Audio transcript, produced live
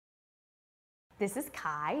This is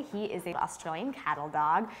Kai. He is an Australian cattle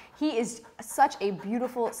dog. He is such a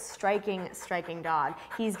beautiful, striking dog.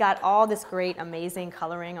 He's got all this great, amazing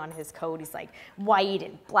coloring on his coat. He's like white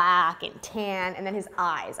and black and tan, and then his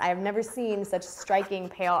eyes. I have never seen such striking,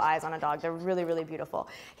 pale eyes on a dog. They're really, really beautiful.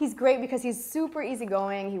 He's great because he's super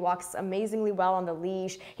easygoing. He walks amazingly well on the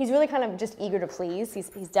leash. He's really kind of just eager to please. He's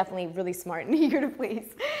definitely really smart and eager to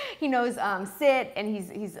please. He knows sit, and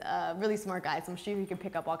he's a really smart guy, so I'm sure he can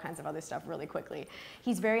pick up all kinds of other stuff really quickly.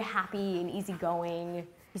 He's very happy and easygoing.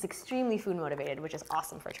 He's extremely food motivated, which is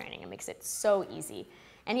awesome for training. It makes it so easy.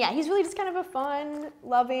 And yeah, he's really just kind of a fun,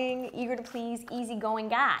 loving, eager to please, easygoing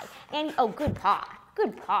guy. And oh, good paw,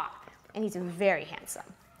 good paw. And he's very handsome.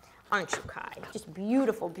 Aren't you, Kai? Just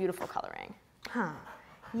beautiful, beautiful coloring. Huh,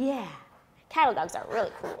 yeah. Cattle dogs are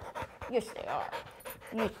really cool. Yes, they are.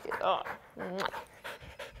 Yes, they are. Mwah.